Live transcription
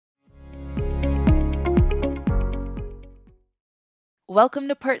Welcome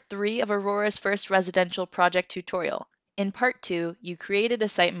to part 3 of Aurora's first residential project tutorial. In part 2, you created a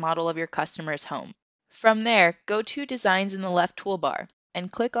site model of your customer's home. From there, go to Designs in the left toolbar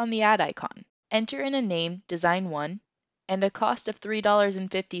and click on the Add icon. Enter in a name, Design 1, and a cost of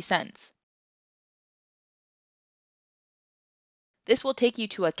 $3.50. This will take you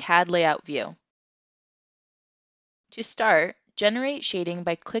to a CAD layout view. To start, generate shading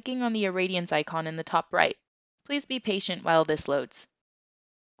by clicking on the irradiance icon in the top right. Please be patient while this loads.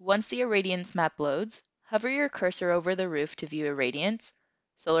 Once the irradiance map loads, hover your cursor over the roof to view irradiance,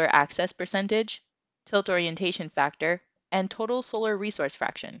 solar access percentage, tilt orientation factor, and total solar resource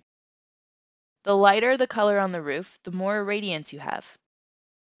fraction. The lighter the color on the roof, the more irradiance you have.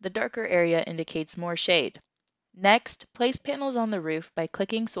 The darker area indicates more shade. Next, place panels on the roof by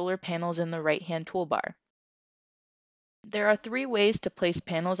clicking solar panels in the right-hand toolbar. There are 3 ways to place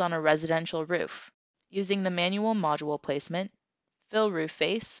panels on a residential roof: using the manual module placement, fill roof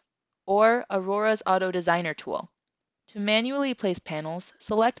face, or Aurora's Auto Designer tool. To manually place panels,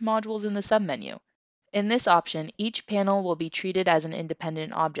 select Modules in the submenu. In this option, each panel will be treated as an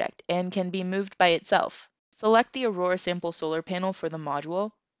independent object and can be moved by itself. Select the Aurora Sample Solar Panel for the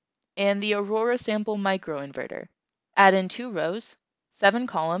module and the Aurora Sample Microinverter. Add in 2 rows, 7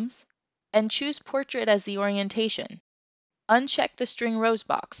 columns, and choose Portrait as the orientation. Uncheck the String Rows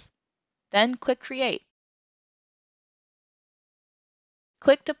box. Then click Create.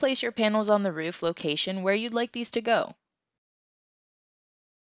 Click to place your panels on the roof location where you'd like these to go.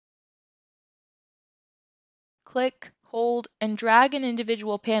 Click, hold, and drag an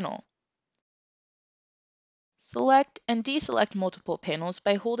individual panel. Select and deselect multiple panels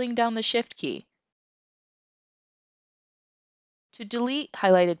by holding down the Shift key. To delete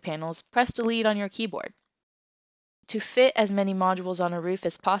highlighted panels, press Delete on your keyboard. To fit as many modules on a roof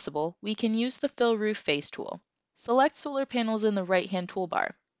as possible, we can use the Fill Roof Face tool. Select solar panels in the right-hand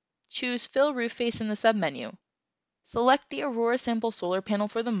toolbar. Choose Fill Roof Face in the submenu. Select the Aurora Sample Solar Panel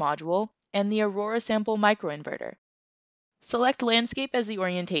for the module and the Aurora Sample Microinverter. Select Landscape as the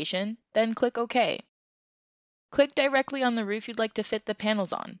orientation, then click OK. Click directly on the roof you'd like to fit the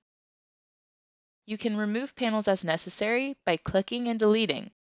panels on. You can remove panels as necessary by clicking and deleting.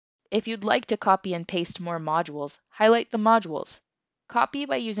 If you'd like to copy and paste more modules, highlight the modules. Copy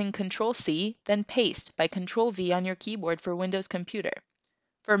by using Ctrl-C, then paste by Ctrl-V on your keyboard for Windows Computer.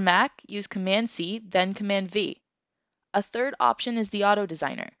 For Mac, use Command-C, then Command-V. A third option is the Auto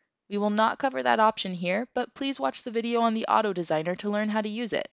Designer. We will not cover that option here, but please watch the video on the Auto Designer to learn how to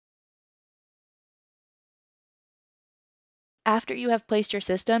use it. After you have placed your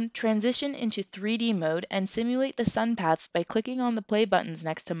system, transition into 3D mode and simulate the sun paths by clicking on the play buttons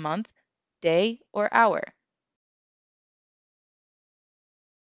next to month, day, or hour.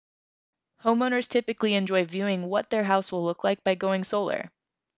 Homeowners typically enjoy viewing what their house will look like by going solar.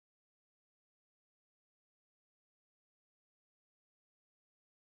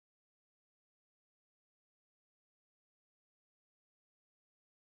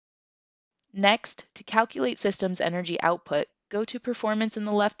 Next, to calculate system's energy output, go to Performance in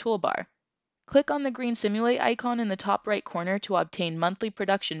the left toolbar. Click on the green Simulate icon in the top right corner to obtain monthly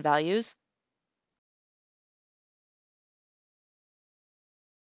production values,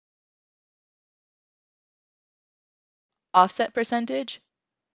 offset percentage,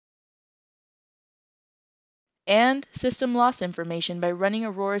 and system loss information by running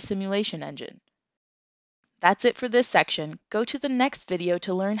Aurora Simulation Engine. That's it for this section. Go to the next video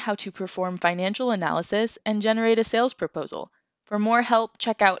to learn how to perform financial analysis and generate a sales proposal. For more help,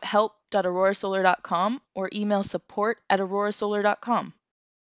 check out help.aurorasolar.com or email support@aurorasolar.com.